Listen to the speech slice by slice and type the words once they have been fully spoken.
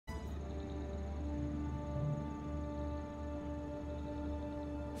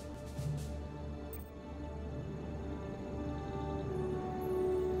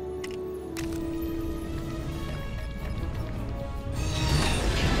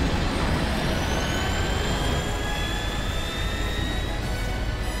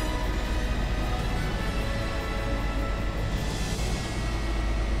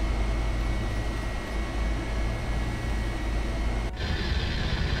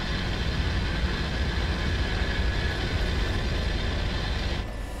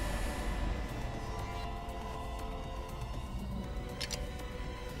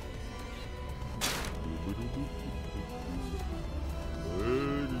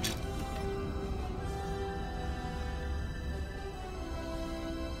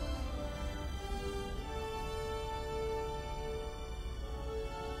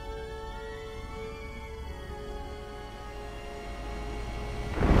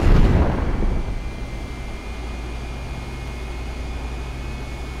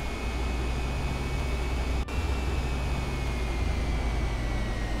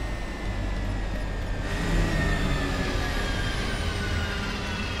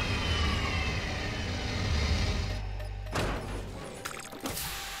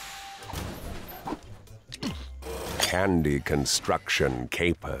candy construction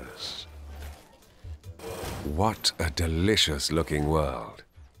capers. What a delicious-looking world.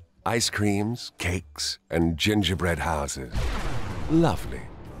 Ice creams, cakes, and gingerbread houses. Lovely.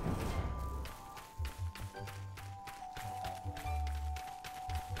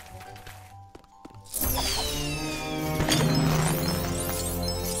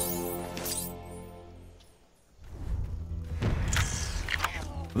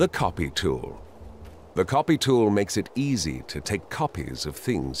 The copy tool. The copy tool makes it easy to take copies of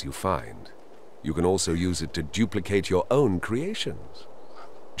things you find. You can also use it to duplicate your own creations.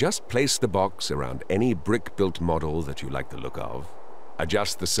 Just place the box around any brick-built model that you like the look of,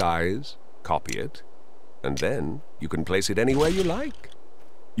 adjust the size, copy it, and then you can place it anywhere you like.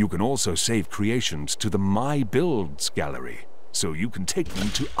 You can also save creations to the My Builds gallery, so you can take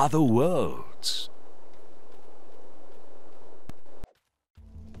them to other worlds.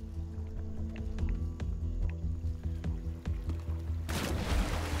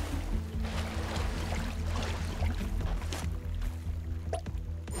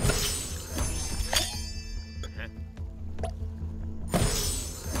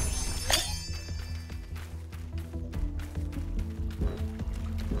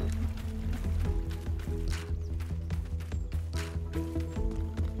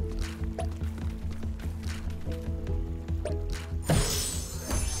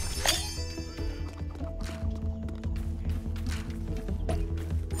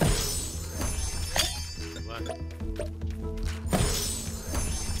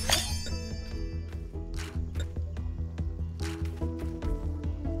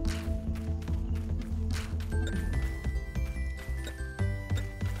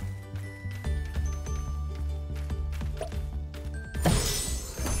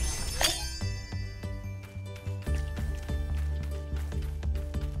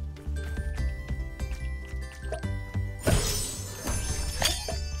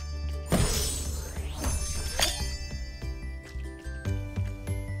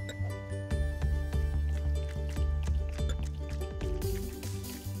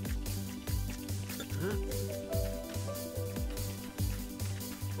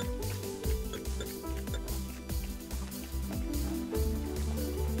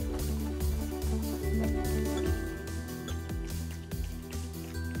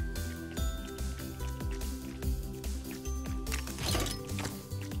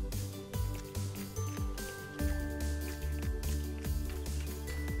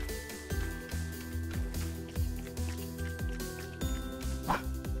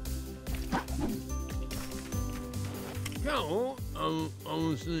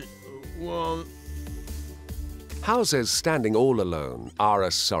 Houses standing all alone are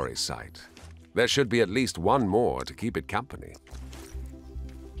a sorry sight. There should be at least one more to keep it company.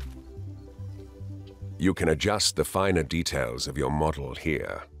 You can adjust the finer details of your model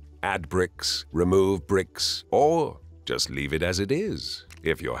here. Add bricks, remove bricks, or just leave it as it is.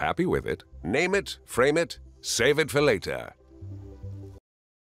 If you're happy with it, name it, frame it, save it for later.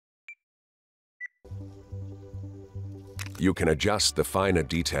 You can adjust the finer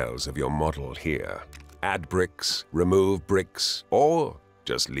details of your model here. Add bricks, remove bricks, or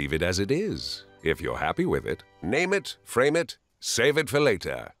just leave it as it is. If you're happy with it, name it, frame it, save it for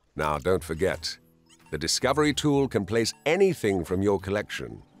later. Now don't forget, the Discovery tool can place anything from your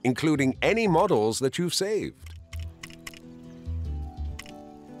collection, including any models that you've saved.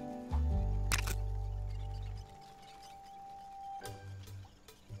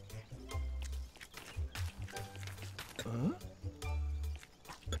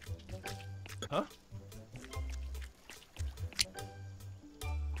 Huh?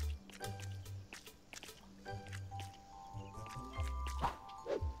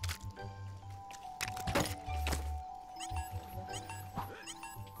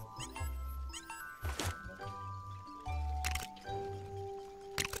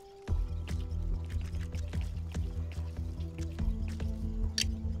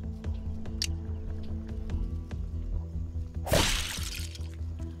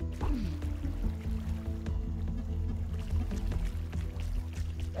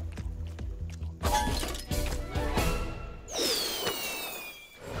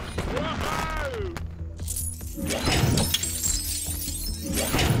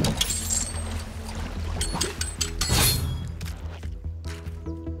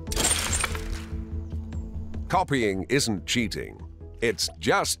 Copying isn't cheating. It's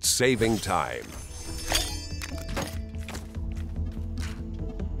just saving time.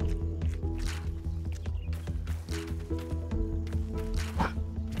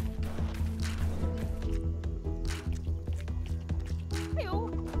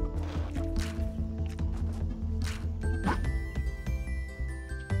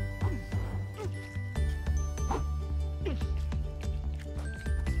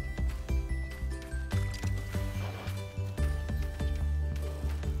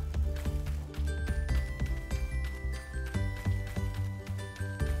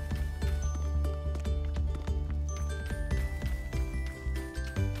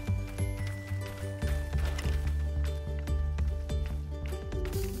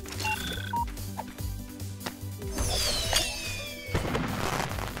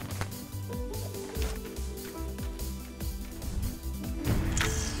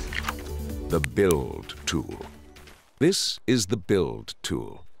 The Build tool. This is the Build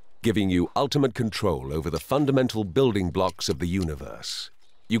tool, giving you ultimate control over the fundamental building blocks of the universe.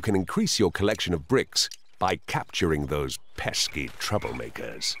 You can increase your collection of bricks by capturing those pesky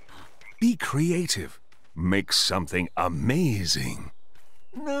troublemakers. Be creative. Make something amazing.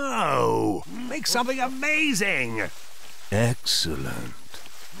 No! Make something amazing! Excellent.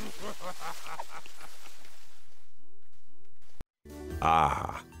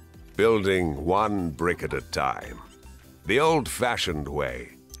 Ah, building one brick at a time. The old-fashioned way.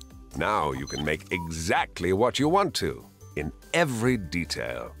 Now you can make exactly what you want to, in every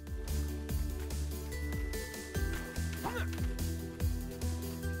detail.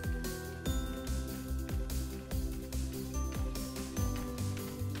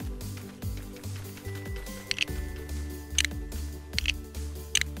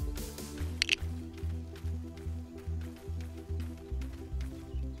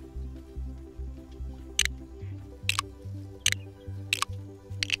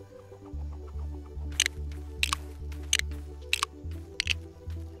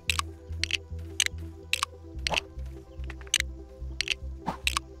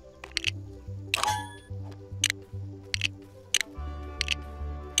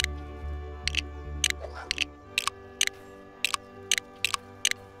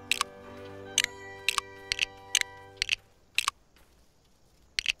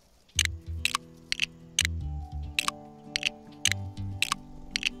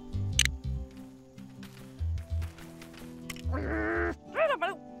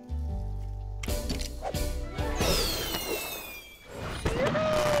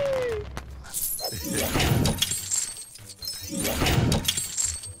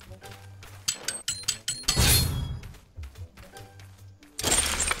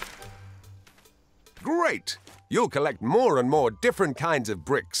 Great! You'll collect more and more different kinds of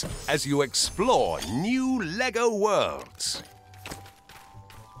bricks as you explore new LEGO worlds.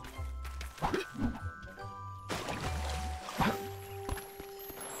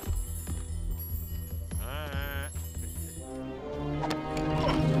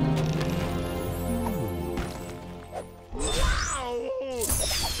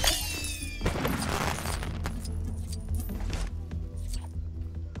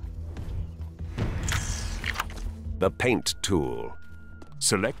 The Paint tool.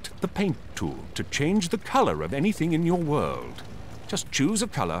 Select the Paint tool to change the color of anything in your world. Just choose a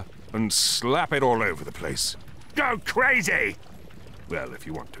color and slap it all over the place. Go crazy! Well, if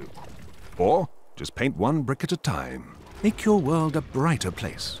you want to. Or just paint one brick at a time. Make your world a brighter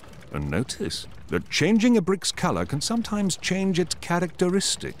place. And notice that changing a brick's color can sometimes change its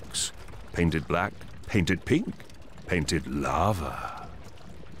characteristics. Paint it black, paint it pink, paint it lava.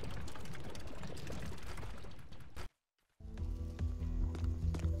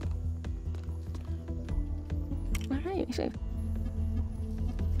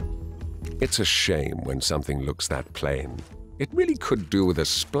 It's a shame when something looks that plain. It really could do with a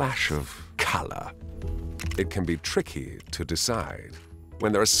splash of color. It can be tricky to decide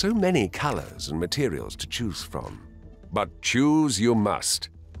when there are so many colors and materials to choose from. But choose you must.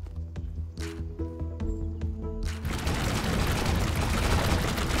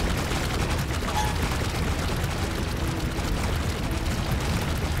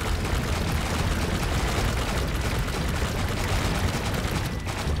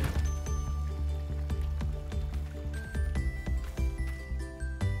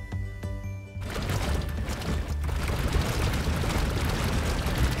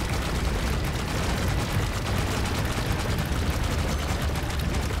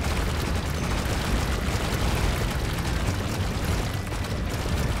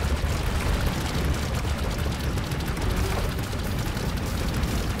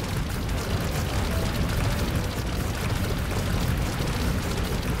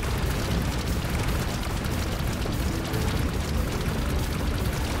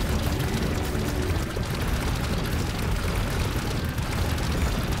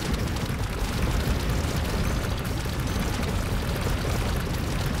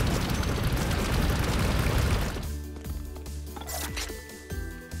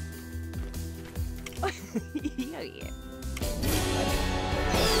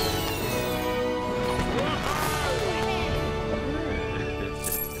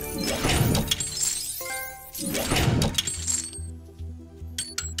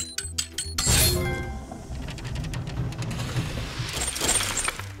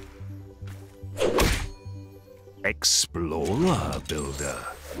 Explorer Builder.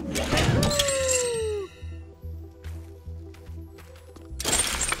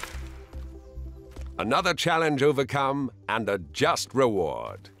 Another challenge overcome and a just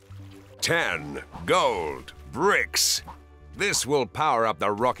reward. 10 gold bricks. This will power up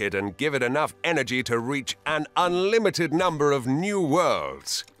the rocket and give it enough energy to reach an unlimited number of new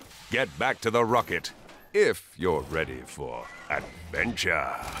worlds. Get back to the rocket if you're ready for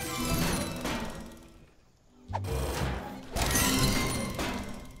adventure.